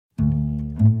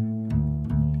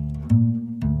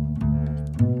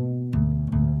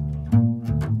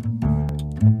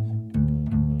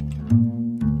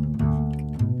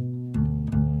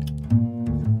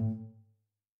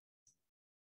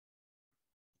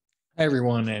Hi,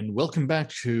 everyone, and welcome back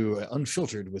to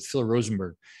Unfiltered with Phil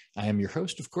Rosenberg. I am your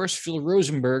host, of course, Phil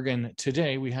Rosenberg, and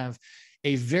today we have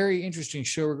a very interesting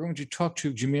show. We're going to talk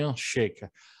to Jamiel Sheikh, a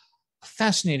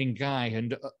fascinating guy.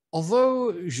 And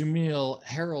although Jamiel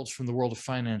heralds from the world of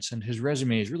finance and his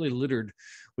resume is really littered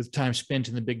with time spent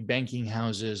in the big banking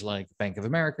houses like Bank of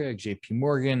America, JP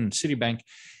Morgan, and Citibank,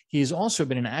 he has also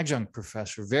been an adjunct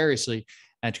professor variously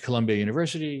at Columbia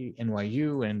University,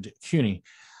 NYU, and CUNY.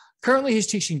 Currently, he's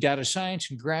teaching data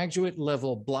science and graduate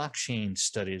level blockchain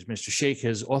studies. Mr. Sheikh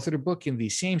has authored a book in the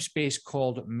same space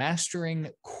called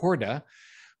Mastering Corda,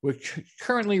 which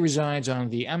currently resides on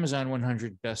the Amazon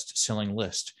 100 best-selling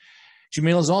list.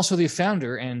 Jamiel is also the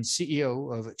founder and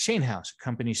CEO of Chainhouse, a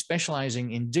company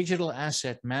specializing in digital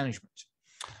asset management.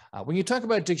 When you talk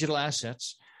about digital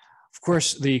assets, of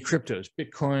course, the cryptos,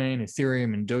 Bitcoin,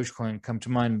 Ethereum, and Dogecoin come to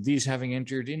mind, these having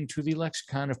entered into the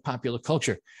lexicon of popular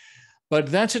culture. But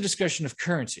that's a discussion of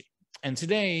currency. And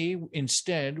today,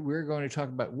 instead, we're going to talk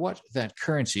about what that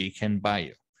currency can buy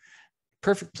you.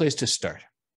 Perfect place to start.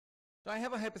 So I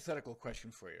have a hypothetical question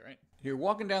for you, right? You're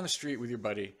walking down the street with your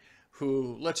buddy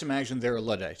who, let's imagine they're a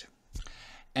Luddite.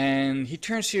 And he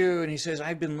turns to you and he says,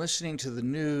 I've been listening to the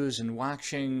news and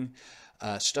watching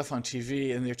stuff on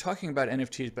TV, and they're talking about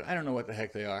NFTs, but I don't know what the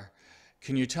heck they are.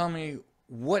 Can you tell me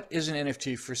what is an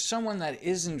NFT for someone that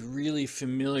isn't really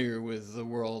familiar with the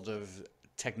world of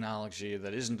technology,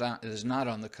 that is not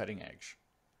on the cutting edge?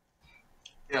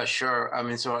 Yeah, sure. I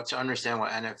mean, so to understand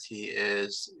what NFT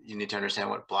is, you need to understand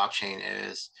what blockchain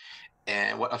is.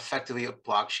 And what effectively a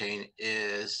blockchain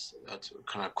is,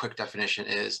 kind of quick definition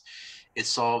is, it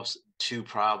solves two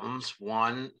problems.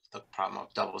 One, the problem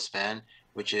of double spend,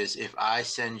 which is if I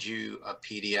send you a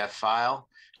PDF file,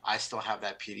 I still have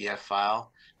that PDF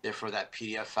file. Therefore, that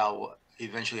PDF file will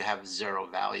eventually have zero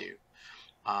value.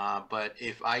 But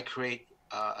if I create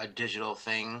a digital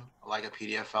thing like a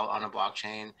PDF file on a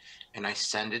blockchain and I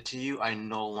send it to you, I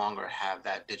no longer have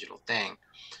that digital thing.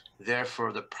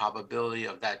 Therefore, the probability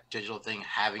of that digital thing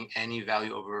having any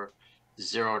value over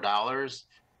 $0,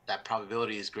 that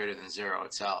probability is greater than zero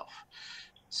itself.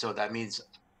 So that means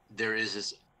there is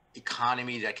this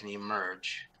economy that can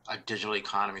emerge, a digital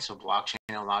economy. So blockchain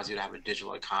allows you to have a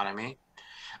digital economy.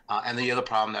 And the other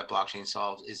problem that blockchain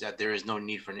solves is that there is no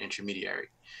need for an intermediary,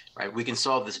 right? We can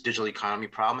solve this digital economy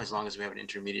problem as long as we have an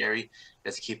intermediary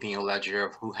that's keeping a ledger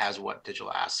of who has what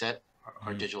digital asset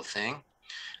or digital thing.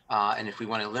 And if we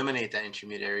want to eliminate that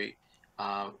intermediary,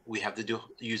 we have to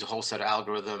use a whole set of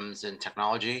algorithms and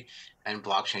technology, and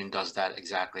blockchain does that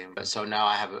exactly. So now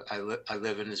I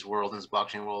live in this world, in this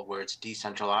blockchain world, where it's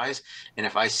decentralized. And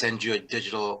if I send you a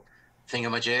digital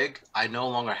thingamajig, I no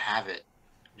longer have it.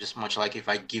 Just much like if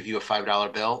I give you a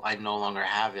 $5 bill, I no longer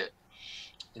have it.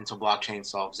 And so blockchain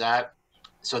solves that.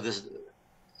 So this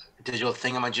digital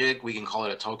thingamajig, we can call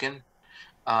it a token.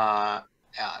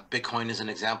 Bitcoin is an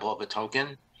example of a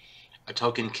token. A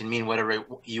token can mean whatever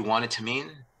you want it to mean.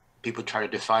 People try to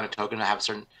define a token to have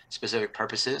certain specific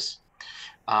purposes.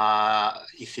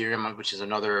 Ethereum, which is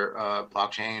another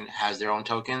blockchain, has their own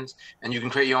tokens, and you can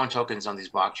create your own tokens on these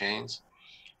blockchains.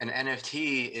 An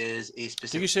NFT is a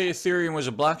specific... Did you say Ethereum was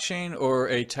a blockchain or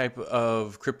a type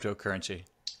of cryptocurrency?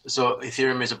 So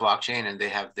Ethereum is a blockchain, and they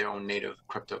have their own native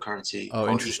cryptocurrency. Oh,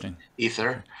 interesting.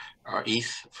 Ether, or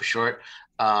ETH for short.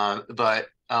 But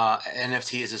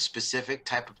NFT is a specific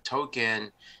type of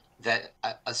token that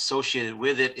associated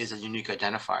with it is a unique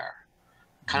identifier,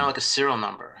 kind of like a serial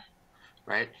number,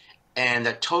 right? And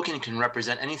that token can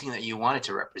represent anything that you want it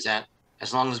to represent,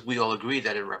 as long as we all agree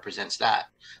that it represents that.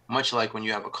 Much like when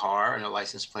you have a car and a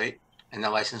license plate, and the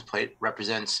license plate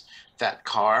represents that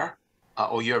car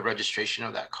or your registration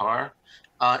of that car.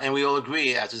 And we all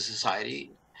agree as a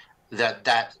society that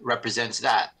that represents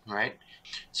that, right?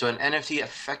 So an NFT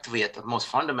effectively at the most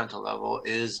fundamental level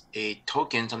is a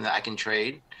token, something that I can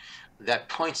trade that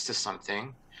points to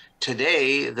something.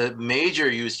 Today, the major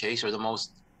use case, or the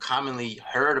most commonly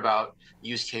heard about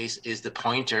use case, is the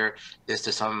pointer is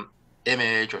to some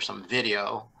image or some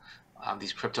video.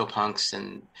 These CryptoPunks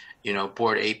and,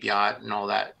 Bored Ape Yacht and all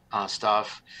that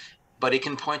stuff. But it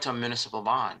can point to a municipal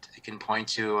bond. It can point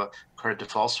to a credit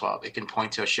default swap. It can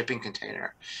point to a shipping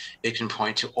container. It can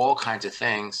point to all kinds of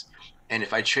things. And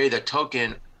if I trade that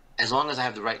token, as long as I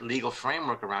have the right legal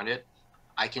framework around it,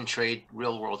 I can trade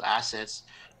real world assets,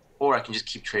 or I can just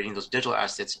keep trading those digital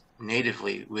assets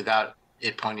natively without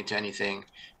it pointing to anything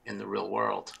in the real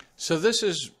world. So this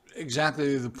is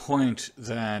exactly the point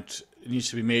that needs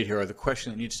to be made here, or the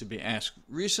question that needs to be asked.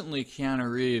 Recently,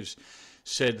 Keanu Reeves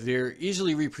said they're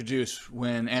easily reproduced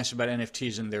when asked about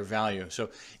NFTs and their value. So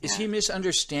is he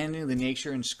misunderstanding the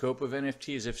nature and scope of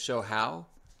NFTs? If so, how?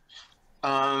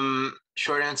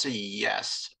 Short answer,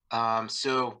 yes.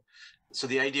 So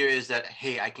the idea is that,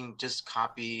 hey, I can just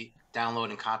download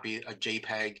and copy a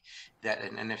JPEG that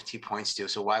an NFT points to.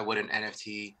 So why would an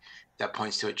NFT that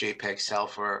points to a JPEG sell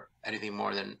for anything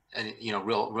more than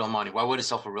real money? Why would it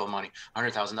sell for real money?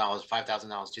 $100,000,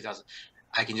 $5,000, 2,000.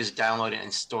 I can just download it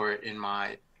and store it on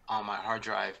my hard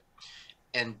drive.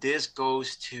 And this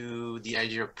goes to the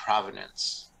idea of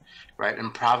provenance, right?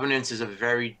 And provenance is a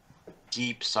very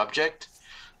deep subject.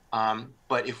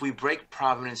 But if we break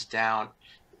provenance down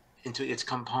into its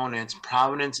components,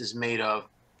 provenance is made of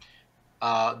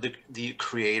the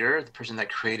creator, the person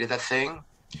that created that thing,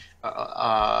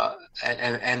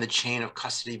 and the chain of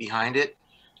custody behind it,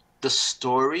 the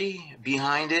story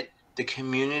behind it, the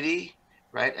community,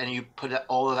 right? And you put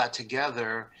all of that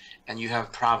together and you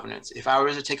have provenance. If I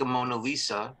were to take a Mona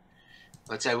Lisa,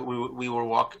 let's say we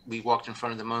walked in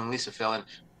front of the Mona Lisa, Phil, and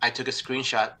I took a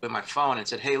screenshot with my phone and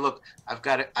said, "Hey, look, I've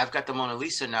got the Mona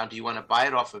Lisa now. Do you want to buy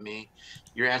it off of me?"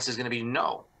 Your answer is going to be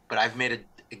no, but I've made an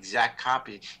exact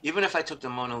copy. Even if I took the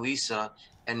Mona Lisa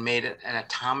and made an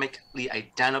atomically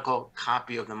identical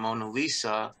copy of the Mona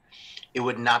Lisa, it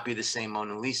would not be the same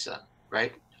Mona Lisa,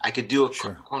 right? I could do a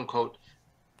quote unquote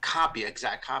copy,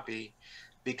 exact copy,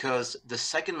 because the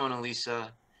second Mona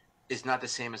Lisa is not the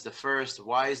same as the first.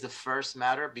 Why is the first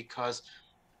matter? Because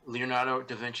Leonardo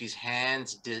da Vinci's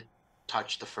hands did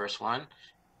touch the first one.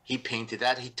 He painted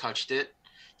that, he touched it.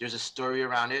 There's a story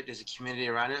around it. There's a community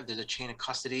around it. There's a chain of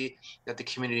custody that the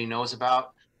community knows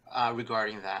about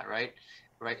regarding that, right?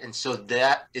 Right. And so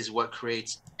that is what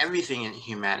creates everything in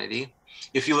humanity.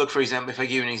 If you look, for example, if I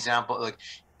give you an example, like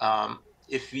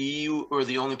if you were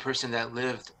the only person that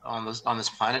lived on this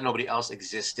planet, nobody else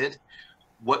existed,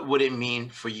 what would it mean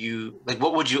for you? Like,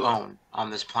 what would you own on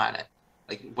this planet?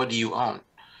 Like, what do you own?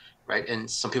 Right. And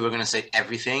some people are going to say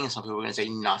everything, and some people are going to say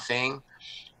nothing.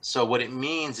 So what it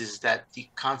means is that the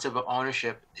concept of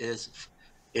ownership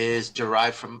is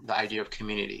derived from the idea of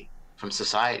community, from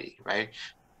society, right?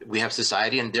 We have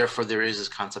society, and therefore there is this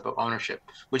concept of ownership,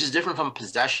 which is different from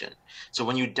possession. So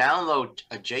when you download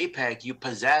a JPEG, you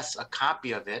possess a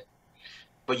copy of it,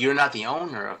 but you're not the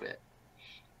owner of it.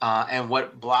 And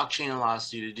what blockchain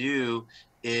allows you to do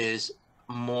is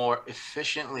more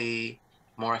efficiently,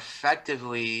 more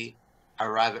effectively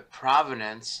arrive at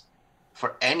provenance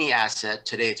for any asset.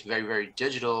 Today it's very, very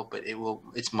digital, but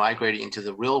it's migrating into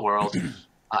the real world.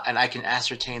 And I can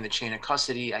ascertain the chain of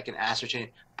custody, I can ascertain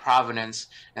provenance,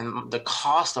 and the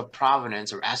cost of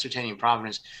provenance or ascertaining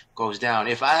provenance goes down.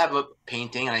 If I have a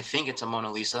painting and I think it's a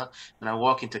Mona Lisa, and I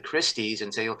walk into Christie's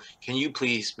and say, "Can you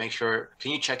please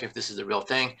can you check if this is the real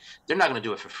thing?" They're not going to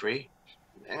do it for free.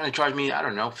 They're going to charge me, I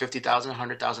don't know, $50,000,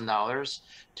 $100,000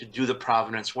 to do the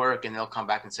provenance work, and they'll come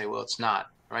back and say, "Well, it's not."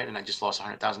 Right? And I just lost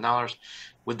 $100,000.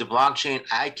 With the blockchain,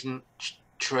 I can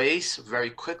trace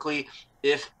very quickly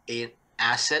if an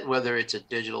asset, whether it's a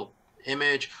digital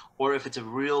image or if it's a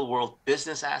real world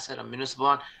business asset, a municipal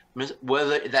bond,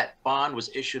 whether that bond was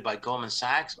issued by Goldman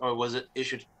Sachs or was it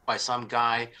issued by some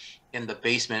guy in the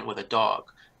basement with a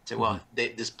dog. Say, well,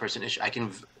 this person issued. I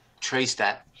can trace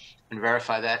that and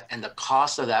verify that, and the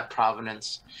cost of that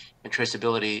provenance and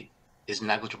traceability is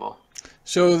negligible.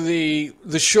 So the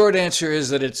short answer is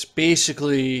that it's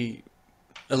basically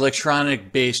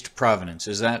electronic based provenance.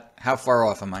 Is that, how far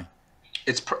off am I?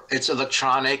 It's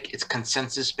electronic, it's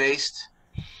consensus based,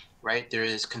 right? There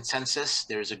is consensus,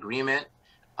 there's agreement.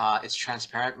 It's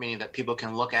transparent, meaning that people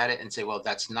can look at it and say, well,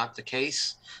 that's not the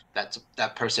case.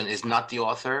 That person is not the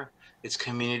author. It's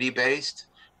community based,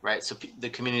 right? So the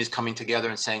community is coming together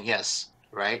and saying yes,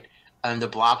 right? And the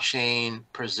blockchain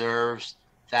preserves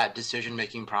that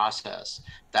decision-making process,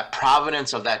 that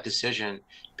provenance of that decision,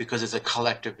 because it's a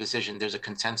collective decision. There's a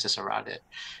consensus around it.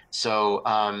 So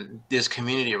there's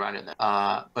community around it.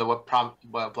 But what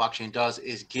blockchain does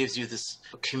is gives you this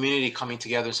community coming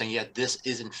together and saying, yeah, this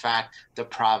is in fact the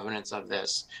provenance of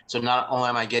this. So not only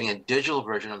am I getting a digital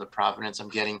version of the provenance, I'm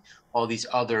getting all these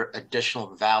other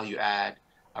additional value add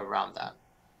around that.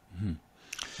 Mm-hmm.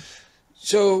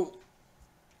 So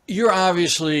you're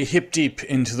obviously hip deep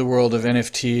into the world of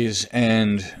NFTs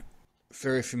and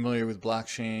very familiar with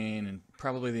blockchain and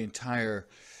probably the entire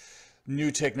new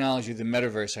technology, the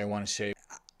metaverse, I want to say.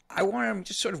 I'm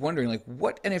just sort of wondering, like,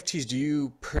 what NFTs do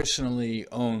you personally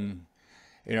own?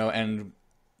 You know, and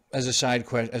as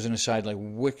an aside, like,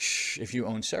 which, if you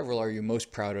own several, are you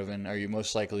most proud of, and are you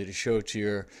most likely to show to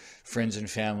your friends and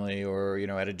family, or, you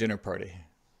know, at a dinner party?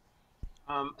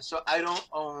 So I don't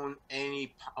own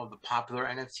any of the popular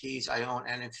NFTs. I own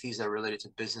NFTs that are related to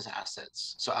business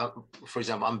assets. So for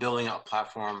example, I'm building a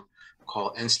platform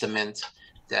called Instamint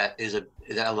that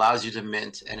allows you to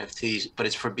mint NFTs, but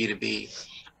it's for B2B.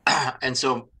 And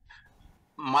so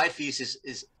my thesis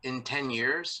is in 10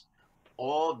 years,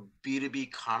 all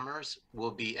B2B commerce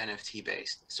will be NFT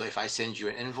based. So if I send you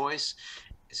an invoice,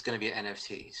 it's going to be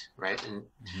NFTs, right? And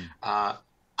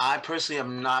I personally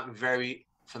am not very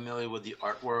familiar with the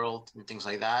art world and things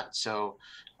like that. So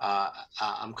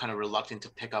I'm kind of reluctant to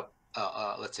pick up,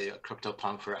 let's say, a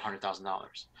CryptoPunk for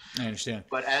 $100,000. I understand.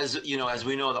 But as you know, as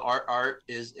we know,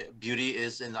 the beauty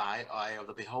is in the eye of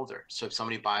the beholder. So if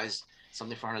somebody buys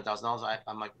something for $100,000,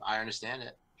 I'm like, I understand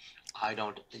it. I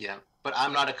don't, yeah, but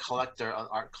I'm not a collector, an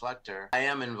art collector. I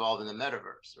am involved in the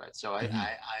metaverse, right? So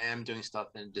I am doing stuff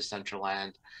in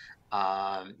Decentraland,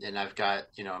 and I've got,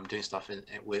 I'm doing stuff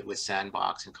with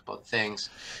Sandbox and a couple of things.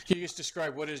 Can you just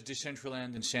describe what is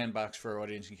Decentraland and Sandbox for our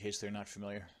audience in case they're not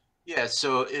familiar? Yeah,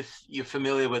 so if you're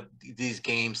familiar with these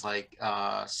games like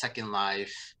Second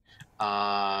Life,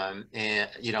 and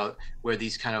where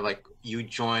these kind of like you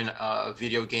join a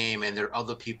video game and there are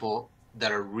other people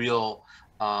that are real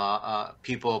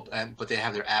people, but they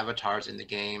have their avatars in the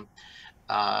game,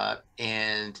 so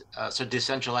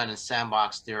Decentraland and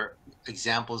Sandbox, they're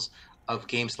examples of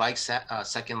games like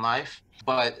Second Life,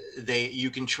 but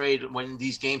you can trade. When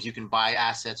these games, you can buy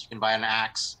assets, you can buy an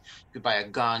axe, you can buy a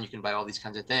gun, you can buy all these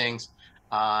kinds of things,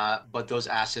 but those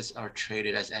assets are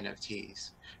traded as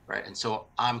NFTs, right? And so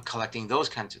I'm collecting those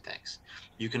kinds of things.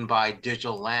 You can buy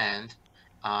digital land,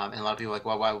 and a lot of people are like,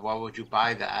 well, why would you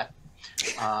buy that?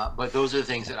 But those are the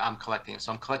things that I'm collecting.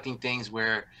 So I'm collecting things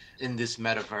where in this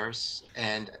metaverse,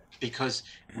 and because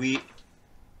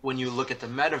when you look at the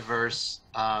metaverse,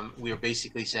 we are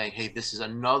basically saying, hey, this is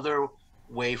another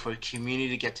way for a community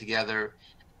to get together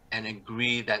and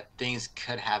agree that things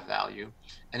could have value.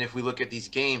 And if we look at these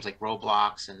games like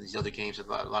Roblox and these other games that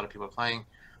a lot of people are playing,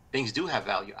 things do have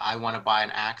value. I want to buy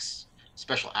an axe,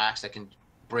 special axe that can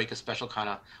break a special kind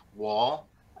of wall,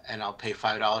 and I'll pay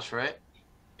 $5 for it.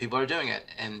 People are doing it,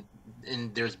 and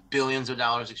there's billions of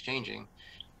dollars exchanging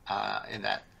in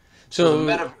that. So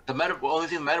the only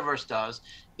thing the metaverse does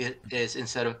is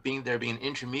instead of being an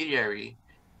intermediary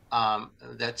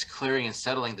that's clearing and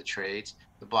settling the trades,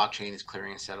 the blockchain is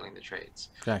clearing and settling the trades.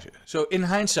 Gotcha. So in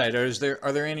hindsight, are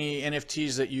there any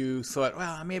NFTs that you thought,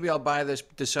 well, maybe I'll buy this,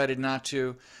 decided not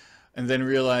to, and then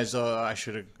realized, oh, I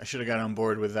should have got on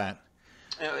board with that?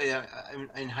 Yeah,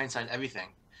 in hindsight, everything.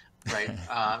 Right.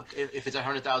 If it's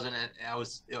 100,000 and it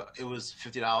was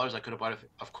 $50, I could have bought it,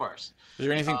 of course. Is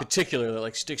there anything particular that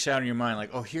like sticks out in your mind?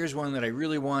 Like, oh, here's one that I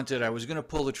really wanted. I was going to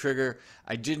pull the trigger.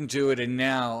 I didn't do it. And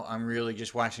now I'm really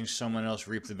just watching someone else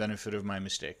reap the benefit of my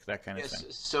mistake. That kind of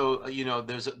thing. So,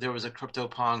 there was a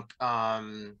CryptoPunk,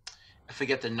 I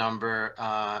forget the number,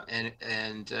 and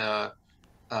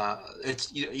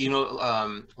it's,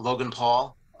 Logan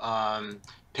Paul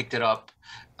picked it up.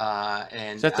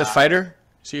 And is that the fighter?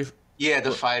 Yeah,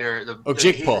 the fighter.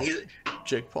 Jake Paul.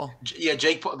 Jake Paul. Yeah,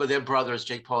 Jake Paul, but they're brothers,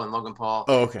 Jake Paul and Logan Paul.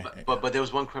 Oh, okay. But there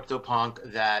was one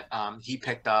CryptoPunk that he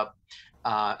picked up.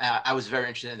 I was very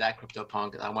interested in that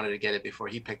CryptoPunk. I wanted to get it before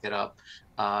he picked it up,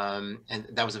 and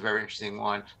that was a very interesting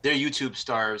one. They're YouTube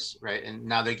stars, right? And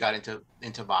now they got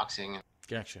into boxing.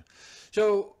 Gotcha.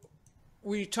 So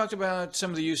we talked about some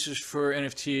of the uses for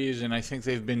NFTs, and I think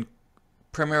they've been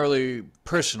primarily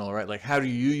personal, right? Like, how do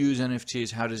you use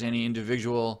NFTs? How does any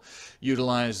individual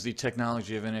utilize the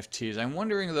technology of NFTs? I'm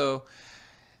wondering though,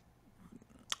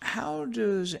 how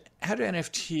do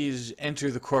NFTs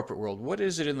enter the corporate world? What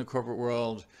is it in the corporate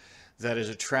world that is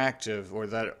attractive, or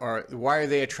why are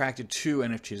they attracted to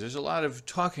NFTs? There's a lot of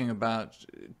talking about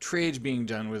trades being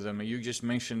done with them. You just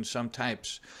mentioned some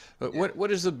types, but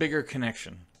what is the bigger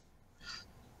connection?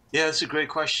 Yeah, that's a great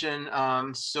question.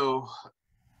 So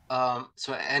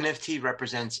NFT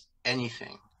represents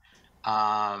anything,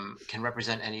 can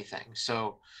represent anything.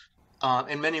 So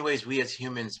in many ways, we as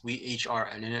humans, we each are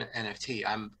an NFT.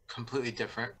 I'm completely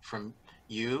different from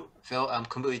you, Phil. I'm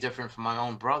completely different from my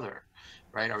own brother,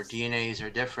 right? Our DNAs are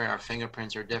different. Our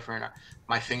fingerprints are different.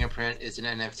 My fingerprint is an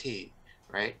NFT,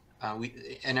 right?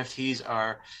 NFTs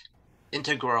are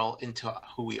integral into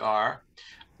who we are.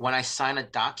 When I sign a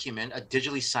document,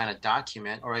 digitally sign a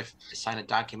document, or if I sign a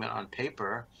document on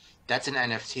paper, that's an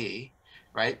NFT,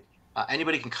 right?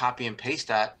 Anybody can copy and paste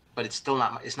that, but it's still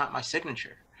not my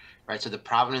signature, right? So the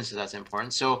provenance of that's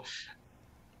important. So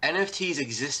NFTs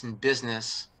exist in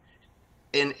business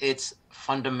in its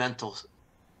fundamental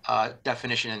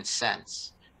definition and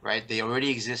sense, right? They already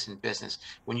exist in business.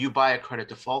 When you buy a credit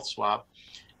default swap,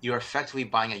 you're effectively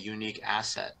buying a unique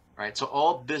asset, right? So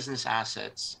all business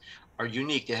assets are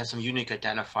unique. They have some unique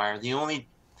identifier. The only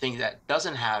thing that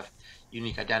doesn't have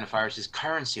unique identifiers is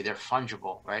currency. They're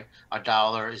fungible, right? A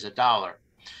dollar is a dollar.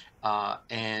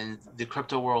 And the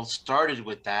crypto world started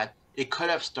with that. It could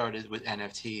have started with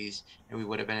NFTs, and we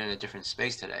would have been in a different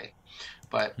space today.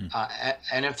 But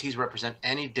NFTs represent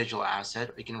any digital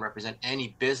asset. It can represent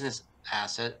any business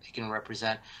asset. It can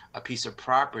represent a piece of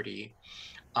property.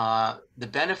 The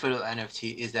benefit of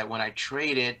NFT is that when I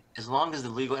trade it, as long as the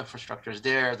legal infrastructure is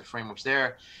there, the framework's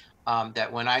there,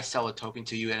 that when I sell a token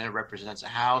to you and it represents a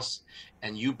house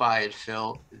and you buy it,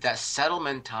 Phil, that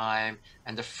settlement time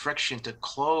and the friction to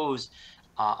close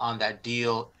on that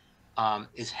deal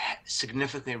is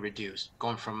significantly reduced,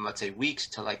 going from, let's say, weeks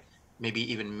to like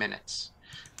maybe even minutes,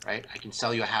 right? I can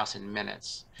sell you a house in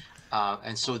minutes.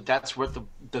 And so that's what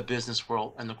the business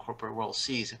world and the corporate world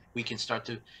sees. We can start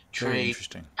to trade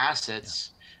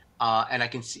assets. And I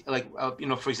can see, like,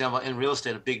 for example, in real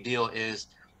estate, a big deal is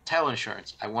title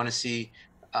insurance. I want to see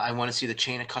the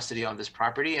chain of custody on this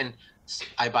property, and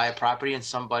I buy a property, and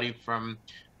somebody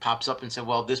pops up and said,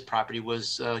 well, this property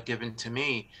was given to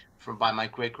me by my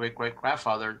great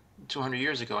grandfather 200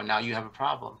 years ago, and now you have a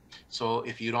problem. So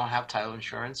if you don't have title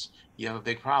insurance, you have a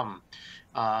big problem.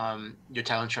 Your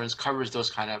title insurance covers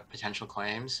those kind of potential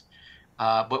claims.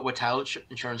 But what title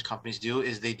insurance companies do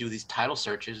is they do these title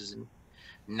searches, and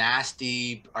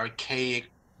nasty,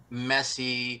 archaic,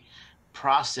 messy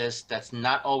process that's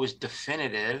not always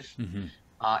definitive.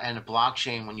 And a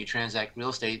blockchain, when you transact real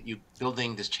estate, you're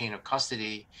building this chain of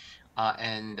custody,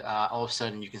 and all of a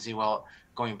sudden you can see, well,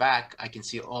 going back, I can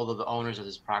see all of the owners of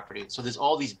this property. So there's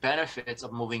all these benefits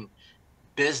of moving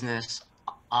business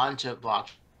onto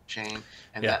blockchain,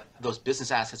 and that those business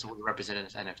assets will be represented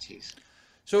as NFTs.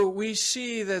 So we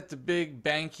see that the big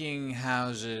banking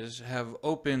houses have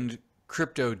opened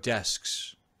crypto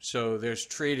desks. So there's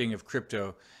trading of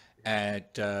crypto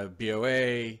at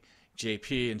BOA,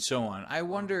 JP, and so on. I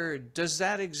wonder, does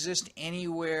that exist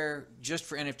anywhere just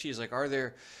for NFTs? Like, are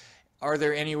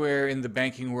there anywhere in the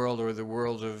banking world or the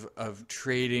world of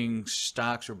trading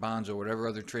stocks or bonds or whatever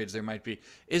other trades there might be,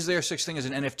 is there such thing as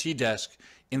an NFT desk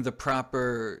in the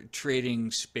proper trading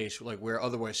space, like where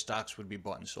otherwise stocks would be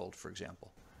bought and sold, for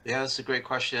example? Yeah, that's a great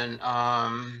question.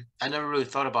 I never really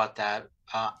thought about that.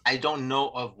 I don't know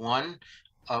of one.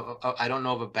 I don't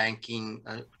know of a banking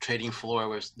trading floor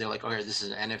where they're like, okay, this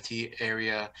is an NFT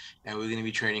area, and we're going to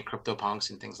be trading CryptoPunks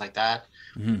and things like that.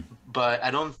 But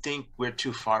I don't think we're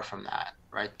too far from that,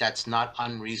 right? That's not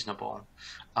unreasonable,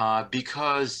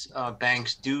 because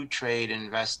banks do trade and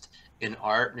invest in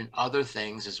art and other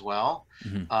things as well.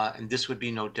 And this would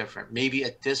be no different. Maybe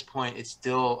at this point, it's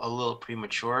still a little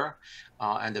premature,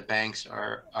 and the banks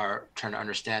are trying to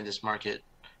understand this market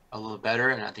a little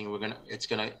better. And I think it's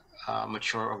gonna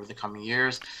mature over the coming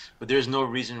years. But there's no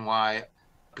reason why,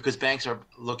 because banks are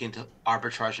looking to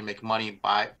arbitrage and make money,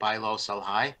 buy low, sell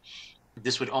high.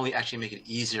 This would only actually make it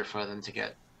easier for them to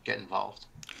get involved.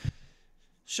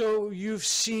 So you've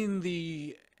seen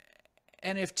the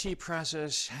NFT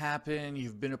process happen,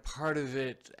 you've been a part of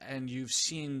it, and you've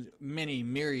seen many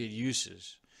myriad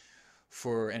uses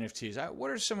for NFTs.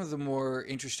 What are some of the more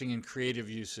interesting and creative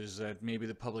uses that maybe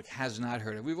the public has not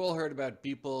heard of? We've all heard about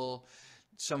Beeple.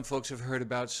 Some folks have heard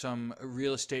about some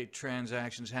real estate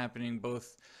transactions happening,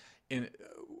 both in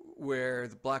where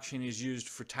the blockchain is used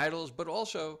for titles, but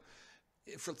also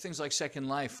for things like Second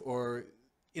Life or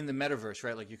in the metaverse,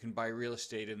 right? Like you can buy real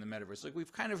estate in the metaverse. Like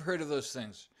we've kind of heard of those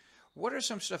things. What are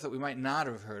some stuff that we might not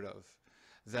have heard of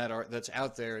that's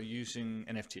out there using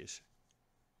NFTs?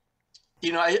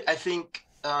 I think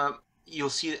you'll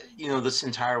see, this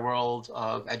entire world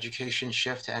of education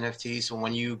shift to NFTs. So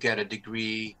when you get a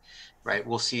degree, right,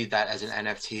 we'll see that as an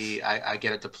NFT. I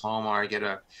get a diploma, or I get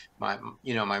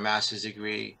my master's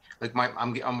degree. Like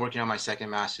I'm working on my second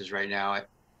master's right now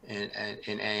in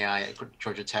AI at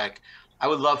Georgia Tech. I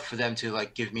would love for them to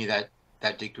like give me that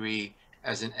degree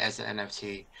as an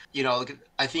NFT.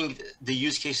 I think the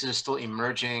use cases are still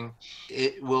emerging.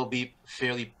 It will be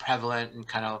fairly prevalent, and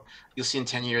kind of you'll see in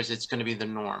 10 years it's going to be the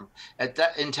norm.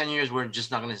 In 10 years we're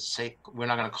not going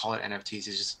to call it NFTs.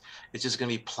 It's just going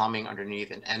to be plumbing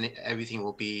underneath, and everything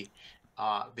will be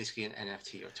basically an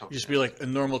NFT or token. Just be like a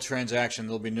normal transaction.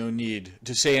 There'll be no need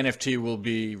to say NFT will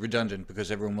be redundant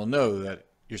because everyone will know that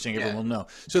you're saying everyone will know.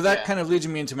 So that kind of leads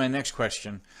me into my next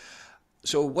question.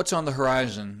 So what's on the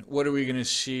horizon? What are we going to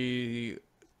see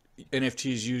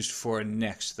NFTs used for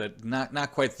next? That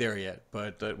not quite there yet,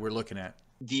 but that we're looking at.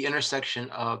 The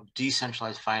intersection of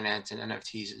decentralized finance and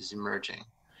NFTs is emerging,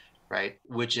 right?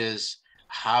 Which is,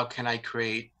 how can I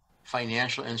create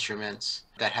financial instruments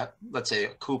that have, let's say,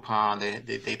 a coupon,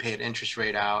 they pay an interest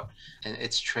rate out, and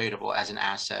it's tradable as an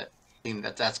asset. I think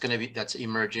that's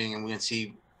emerging, and we're going to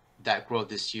see that grow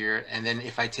this year. And then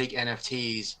if I take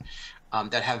NFTs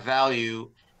that have value,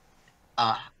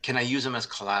 can I use them as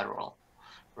collateral,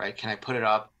 right? Can I put it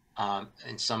up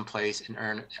in some place and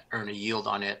earn a yield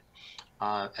on it?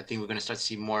 I think we're going to start to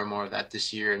see more and more of that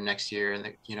this year and next year, and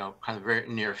kind of very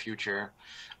near future.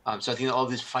 So I think all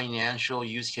these financial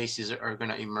use cases are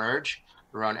going to emerge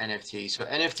around NFTs. So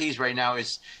NFTs right now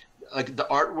is like the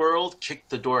art world kicked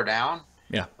the door down.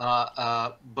 Yeah.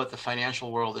 But the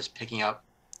financial world is picking up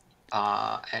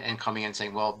and coming in and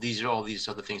saying, well, these are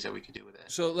the things that we could do with it.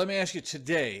 So let me ask you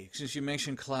today, since you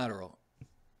mentioned collateral,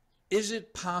 is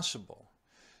it possible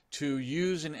to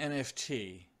use an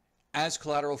NFT as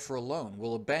collateral for a loan?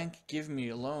 Will a bank give me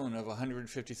a loan of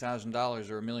 $150,000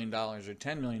 or $1 million or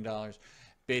 $10 million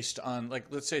based on, like,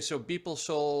 let's say, so Beeple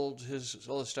sold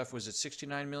all his stuff, was it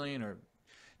 69 million or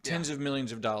tens of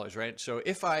millions of dollars, right? So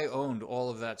if I owned all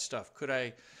of that stuff, could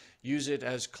I use it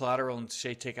as collateral and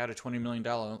say take out a $20 million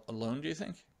loan, do you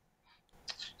think?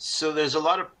 So there's a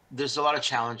lot of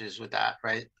challenges with that,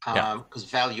 right? Because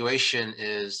valuation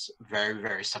is very,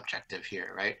 very subjective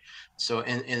here, right? So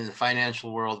in the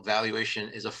financial world, valuation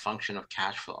is a function of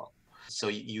cash flow. So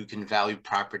you can value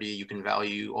property, you can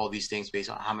value all these things based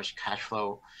on how much cash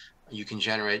flow you can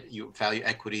generate. You value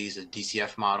equities, a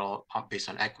DCF model based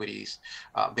on equities,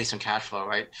 based on cash flow,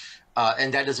 right?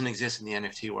 And that doesn't exist in the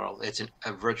NFT world. It's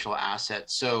a virtual asset.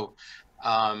 So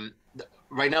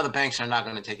right now, the banks are not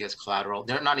going to take it as collateral.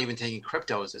 They're not even taking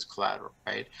cryptos as collateral,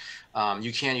 right?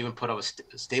 You can't even put up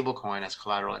a stable coin as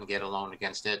collateral and get a loan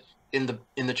against it in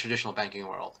the traditional banking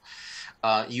world.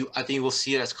 I think we'll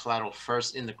see it as collateral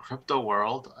first in the crypto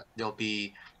world. There'll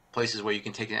be places where you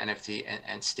can take an NFT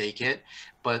and stake it,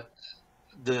 but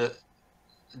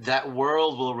that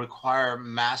world will require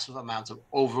massive amounts of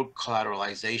over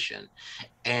collateralization,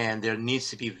 and there needs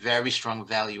to be very strong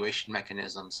valuation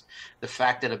mechanisms. The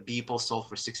fact that a Beeple sold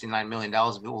for $69 million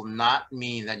will not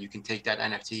mean that you can take that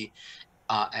NFT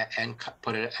and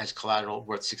put it as collateral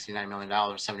worth $69 million,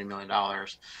 $70 million.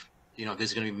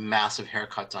 There's going to be massive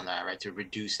haircuts on that, right, to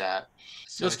reduce that.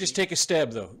 So let's just take a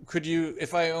stab, though. Could you,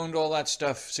 if I owned all that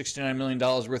stuff, $69 million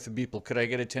worth of Beeple, could I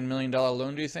get a $10 million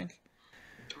loan, do you think?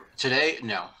 Today,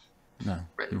 no. No.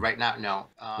 Right now, no.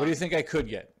 What do you think I could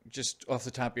get, just off the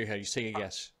top of your head? You take a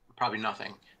guess. Probably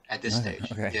nothing at this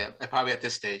stage. Okay. Yeah, probably at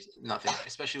this stage, nothing.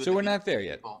 Especially with so we're not there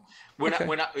yet. We're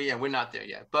not there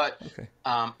yet. But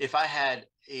if I had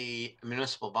a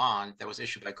municipal bond that was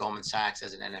issued by Goldman Sachs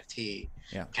as an NFT,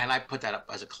 can I put that up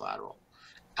as a collateral?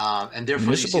 And therefore,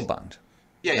 municipal bond.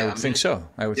 Yeah, I would think so.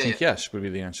 I would think yes would be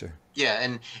the answer. Yeah,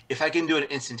 and if I can do it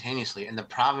instantaneously, and the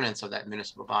provenance of that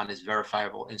municipal bond is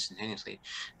verifiable instantaneously,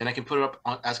 then I can put it up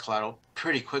as collateral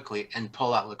pretty quickly and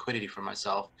pull out liquidity for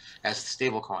myself as a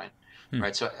stable coin,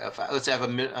 right? So let's say I have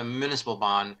a municipal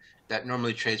bond that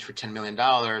normally trades for $10 million,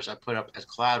 I put it up as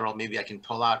collateral, maybe I can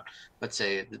pull out, let's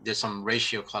say there's some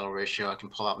collateral ratio, I can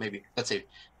pull out maybe, let's say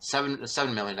 $7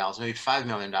 million, maybe $5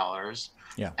 million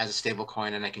as a stable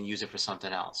coin, and I can use it for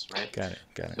something else, right? Got it.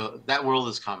 So that world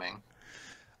is coming.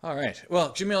 All right.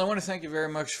 Well, Jamiel, I want to thank you very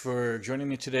much for joining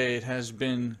me today. It has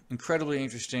been incredibly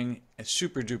interesting and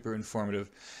super duper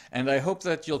informative. And I hope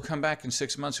that you'll come back in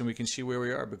 6 months and we can see where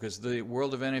we are, because the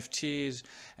world of NFTs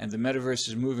and the metaverse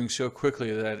is moving so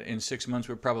quickly that in 6 months,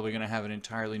 we're probably going to have an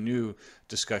entirely new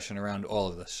discussion around all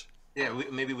of this. Yeah,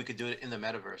 maybe we could do it in the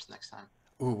metaverse next time.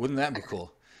 Ooh, wouldn't that be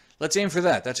cool? Let's aim for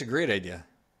that. That's a great idea.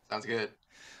 Sounds good.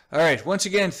 All right. Once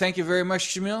again, thank you very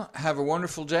much, Jamiel. Have a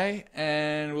wonderful day,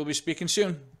 and we'll be speaking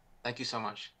soon. Thank you so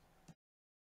much.